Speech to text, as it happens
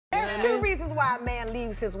reasons why a man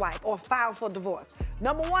leaves his wife or files for divorce.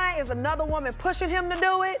 Number one is another woman pushing him to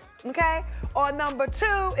do it, okay? Or number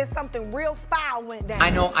two is something real foul went down. I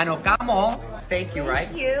know, Kamo, thank you, right?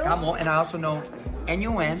 Thank you. Kamo, and I also know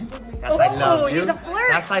N-U-N, that's I love you. He's a flirt.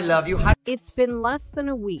 That's I love you. It's been less than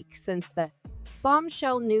a week since the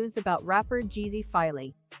bombshell news about rapper Jeezy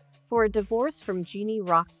filing for a divorce from Jeannie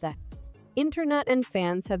rocked the internet, and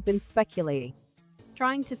fans have been speculating,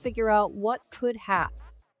 trying to figure out what could have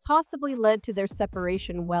possibly led to their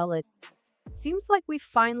separation. Well, it seems like we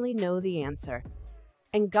finally know the answer.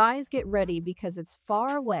 And guys, get ready because it's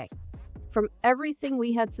far away from everything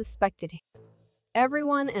we had suspected.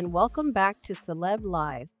 Everyone, and welcome back to Celeb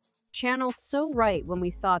Live, channel so right when we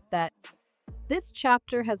thought that this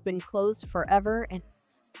chapter has been closed forever, and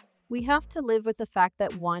we have to live with the fact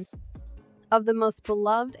that one of the most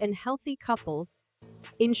beloved and healthy couples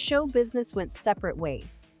in show business went separate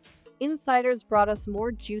ways. Insiders brought us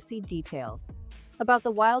more juicy details about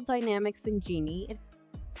the wild dynamics in Jeannie and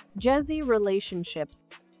Jeezy relationships.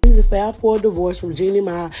 Jeezy filed for a divorce from Jeannie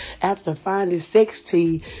Mai after finding sex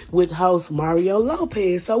tea with host Mario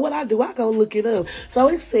Lopez. So what I do, I go look it up. So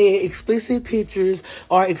it said explicit pictures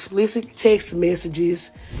or explicit text messages.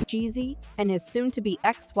 Jeezy and his soon-to-be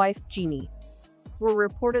ex-wife Jeannie were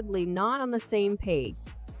reportedly not on the same page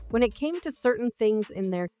when it came to certain things in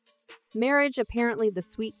their marriage. Apparently, the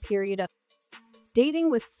sweet period of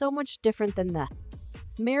dating was so much different than the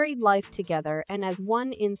married life together, and as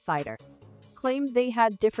one insider claimed, they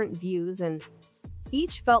had different views and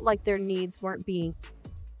each felt like their needs weren't being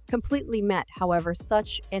completely met. However,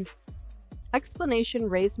 such an explanation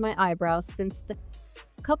raised my eyebrows since the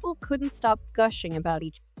couple couldn't stop gushing about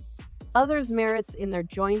each other's merits in their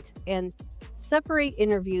joint and separate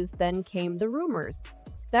interviews. Then came the rumors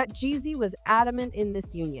that Jeezy was adamant in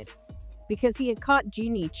this union because he had caught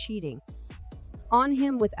Jeannie cheating on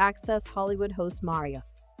him with Access Hollywood host Mario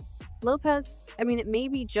Lopez. I mean, it may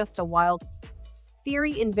be just a wild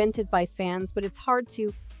theory invented by fans, but it's hard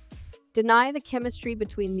to deny the chemistry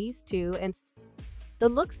between these two and the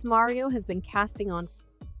looks Mario has been casting on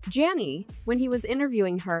Jeannie when he was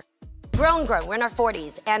interviewing her. Grown, we're in our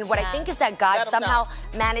 40s, and what I think is that God somehow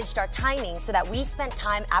managed our timing so that we spent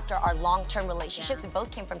time after our long-term relationships. We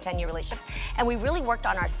both came from 10-year relationships, and we really worked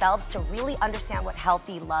on ourselves to really understand what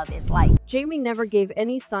healthy love is like. Jamie never gave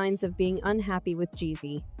any signs of being unhappy with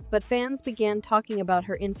Jeezy, but fans began talking about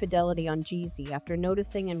her infidelity on Jeezy after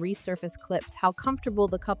noticing in resurfaced clips how comfortable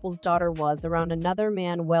the couple's daughter was around another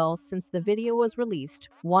man. Well, since the video was released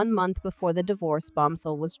 1 month before the divorce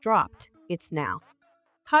bombshell was dropped, it's now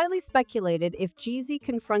highly speculated if Jeezy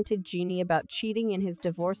confronted Jeannie about cheating in his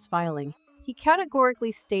divorce filing. He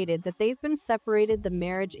categorically stated that they've been separated, the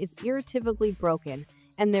marriage is irretrievably broken,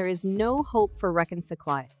 and there is no hope for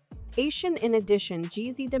reconciliation. In addition,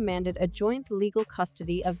 Jeezy demanded a joint legal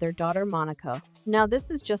custody of their daughter Monaco. Now, this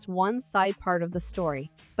is just one side part of the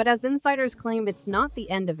story, but as insiders claim, it's not the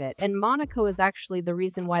end of it, and Monaco is actually the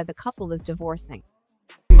reason why the couple is divorcing.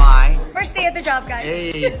 Mai. First day at the job, guys.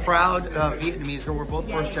 A proud Vietnamese girl. We're both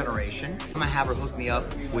first generation. I'm gonna have her hook me up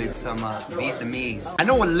with some Vietnamese. I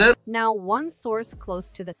know a little. Now, one source close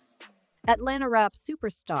to the Atlanta rap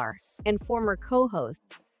superstar and former co-host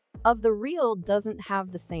of The Real doesn't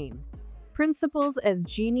have the same principles as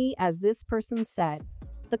Jeannie. As this person said,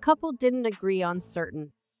 the couple didn't agree on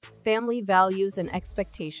certain family values and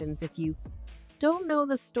expectations. If you don't know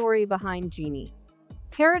the story behind Jeannie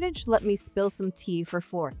heritage, let me spill some tea for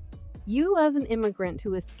you. As an immigrant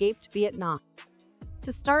who escaped Vietnam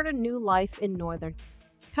to start a new life in Northern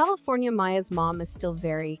California, Maya's mom is still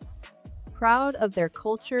very proud of their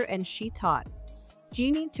culture, and she taught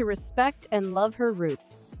Jeannie to respect and love her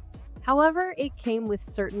roots. However, it came with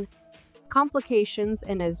certain complications,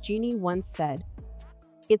 and as Jeannie once said,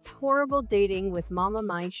 "It's horrible dating with Mama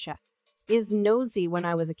Maisha is nosy. When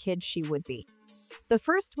I was a kid, she would be the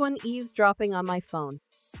first one eavesdropping on my phone.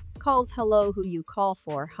 Calls, hello, who you call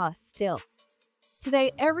for, huh? Still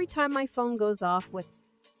today, every time my phone goes off with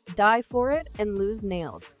die for it and lose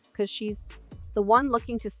nails, cause she's the one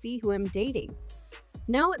looking to see who I'm dating."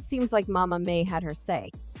 Now it seems like Mama May had her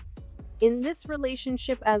say in this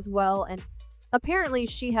relationship as well, and apparently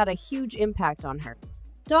she had a huge impact on her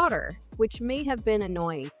daughter, which may have been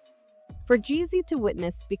annoying for Jeezy to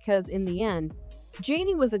witness, because in the end,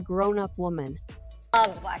 Jeannie was a grown-up woman.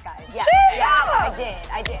 Love black guys, yeah.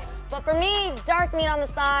 I did. But for me, dark meat on the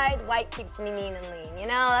side, white keeps me mean and lean. You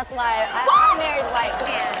know, that's why I married white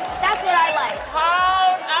man. That's what I like.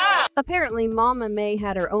 Apparently, Mama May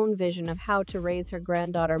had her own vision of how to raise her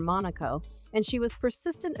granddaughter Monaco, and she was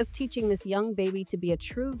persistent of teaching this young baby to be a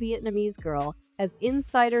true Vietnamese girl, as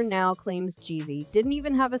Insider Now claims Jeezy didn't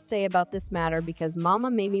even have a say about this matter because Mama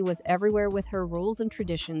Mamie was everywhere with her rules and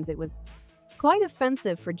traditions. It was quite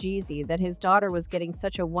offensive for Jeezy that his daughter was getting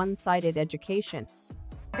such a one-sided education.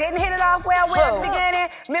 Didn't hit it off well with at the beginning.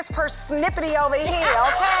 Miss Persnippity over here,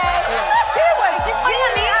 okay? She was pointing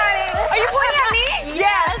at me? honey. Are you pointing at me?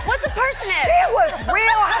 Yes. What's a parsnip? She was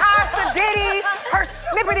real high sedity,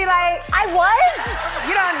 Persnippity like. I was?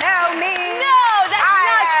 You don't know me. No, that's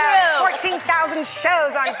not true. 14,000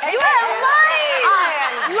 shows on TV. You are lying. I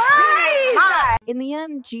am Jeannie Mai. In the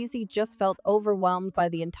end, Jeezy just felt overwhelmed by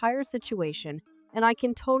the entire situation, and I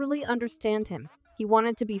can totally understand him. He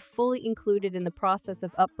wanted to be fully included in the process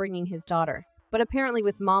of upbringing his daughter, but apparently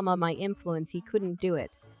with Mama Mai influence, he couldn't do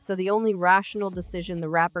it. So the only rational decision the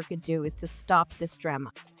rapper could do is to stop this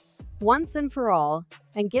drama once and for all,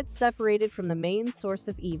 and get separated from the main source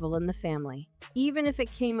of evil in the family. Even if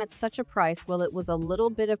it came at such a price, well, it was a little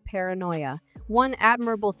bit of paranoia. One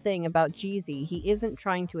admirable thing about Jeezy, he isn't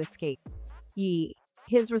trying to escape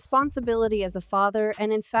his responsibility as a father,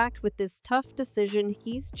 and in fact, with this tough decision,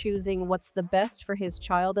 he's choosing what's the best for his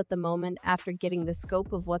child at the moment. After getting the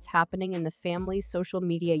scope of what's happening in the family, social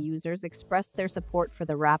media users expressed their support for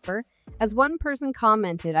the rapper. As one person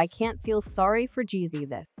commented, "I can't feel sorry for Jeezy.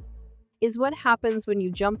 That is what happens when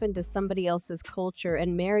you jump into somebody else's culture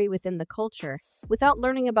and marry within the culture. Without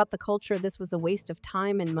learning about the culture, this was a waste of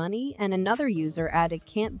time and money." And another user added,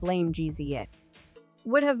 "Can't blame Jeezy yet.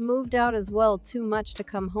 Would have moved out as well, too much to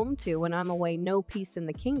come home to when I'm away, no peace in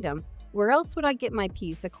the kingdom. Where else would I get my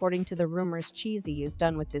peace?" According to the rumors, Jeezy is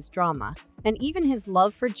done with this drama. And even his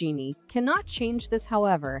love for Jeannie cannot change this,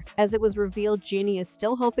 however, as it was revealed Jeannie is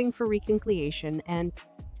still hoping for reconciliation and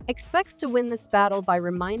expects to win this battle by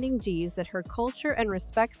reminding Jeezy that her culture and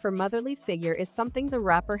respect for motherly figure is something the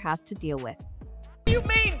rapper has to deal with. You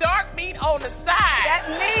mean dark meat on the side? That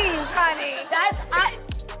means, honey. That's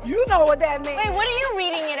You know what that means. Wait, what are you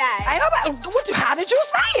reading it as? Ain't nobody. How did you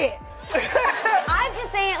say it? I'm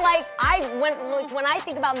just saying, like, when I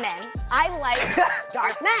think about men, I like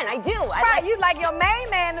dark men. I do. You like your main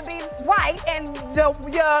man to be white and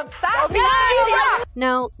your side piece to be dark.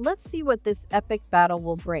 Now, let's see what this epic battle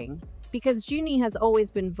will bring. Because Jeannie has always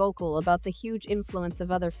been vocal about the huge influence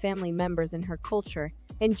of other family members in her culture,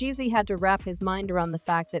 and Jeezy had to wrap his mind around the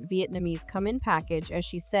fact that Vietnamese come in package, as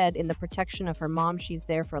she said, in the protection of her mom, she's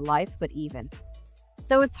there for life. But even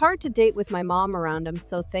though it's hard to date with my mom around, I'm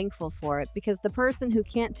so thankful for it, because the person who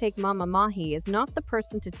can't take Mama Mahi is not the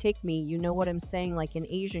person to take me. You know what I'm saying? Like in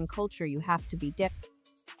Asian culture, you have to be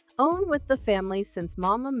own with the family. Since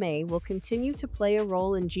Mama May will continue to play a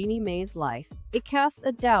role in Jeannie Mai's life, it casts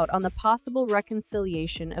a doubt on the possible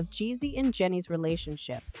reconciliation of Jeezy and Jennie's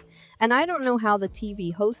relationship. And I don't know how the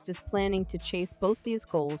TV host is planning to chase both these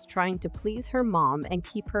goals, trying to please her mom and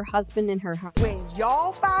keep her husband in her heart. When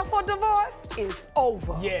y'all file for divorce, it's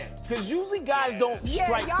over. Yeah, because usually guys don't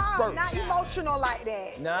strike y'all first. not emotional like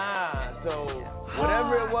that. Nah, so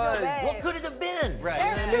whatever it was, bad. what could it have been? Right.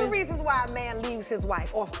 There's two reasons why a man leaves his wife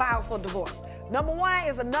or files for divorce. Number one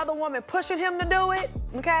is another woman pushing him to do it,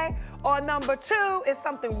 okay? Or number two is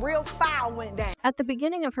something real foul went down. At the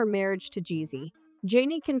beginning of her marriage to Jeezy,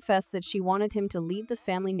 Jeannie confessed that she wanted him to lead the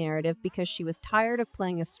family narrative because she was tired of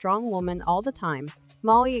playing a strong woman all the time.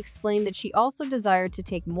 Molly explained that she also desired to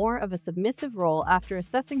take more of a submissive role after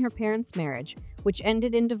assessing her parents' marriage, which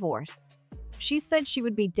ended in divorce. She said she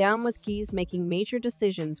would be down with Jeezy making major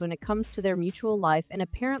decisions when it comes to their mutual life, and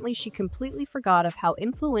apparently she completely forgot of how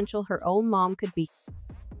influential her own mom could be.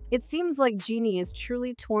 It seems like Jeannie is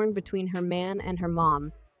truly torn between her man and her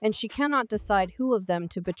mom, and she cannot decide who of them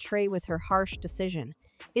to betray with her harsh decision.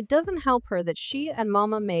 It doesn't help her that she and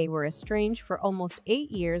Mama May were estranged for almost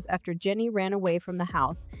 8 years after Jeannie ran away from the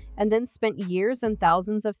house and then spent years and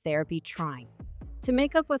thousands of therapy trying to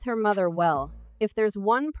make up with her mother. Well, if there's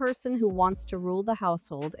one person who wants to rule the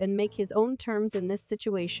household and make his own terms in this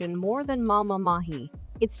situation more than Mama Mahi,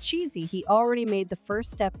 it's Jeezy. He already made the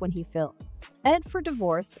first step when he filed for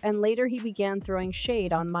divorce, and later he began throwing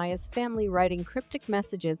shade on Maya's family, writing cryptic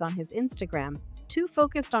messages on his Instagram. Too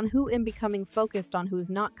focused on who and becoming focused on who's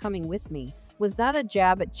not coming with me. Was that a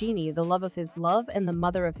jab at Jeannie, the love of his love and the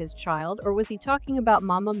mother of his child, or was he talking about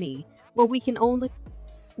Mama Me? Well, we can only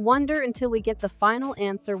wonder until we get the final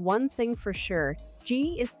answer. One thing for sure,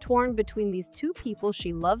 Jeannie is torn between these two people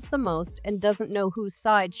she loves the most and doesn't know whose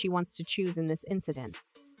side she wants to choose in this incident.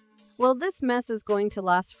 Well, this mess is going to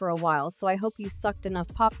last for a while, so I hope you sucked enough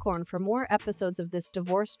popcorn for more episodes of this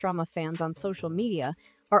divorce drama. Fans on social media,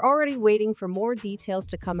 are already waiting for more details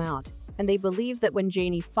to come out, and they believe that when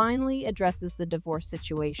Jeannie finally addresses the divorce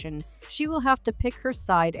situation, she will have to pick her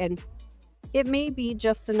side, and it may be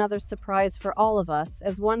just another surprise for all of us,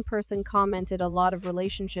 as one person commented a lot of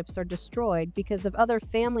relationships are destroyed because of other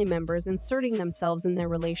family members inserting themselves in their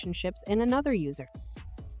relationships, and another user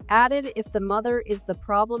added, if the mother is the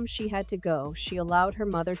problem, she had to go. She allowed her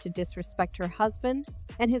mother to disrespect her husband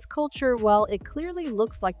and his culture. Well, it clearly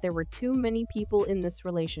looks like there were too many people in this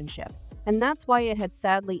relationship, and that's why it had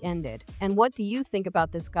sadly ended. And what do you think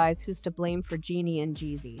about this, guys? Who's to blame for Jeannie and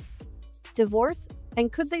Jeezy divorce?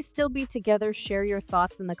 And could they still be together? Share your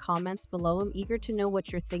thoughts in the comments below. I'm eager to know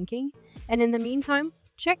what you're thinking. And in the meantime,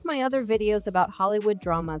 check my other videos about Hollywood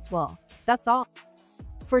drama as well. That's all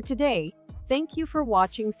for today. Thank you for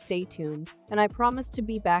watching. Stay tuned, and I promise to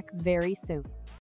be back very soon.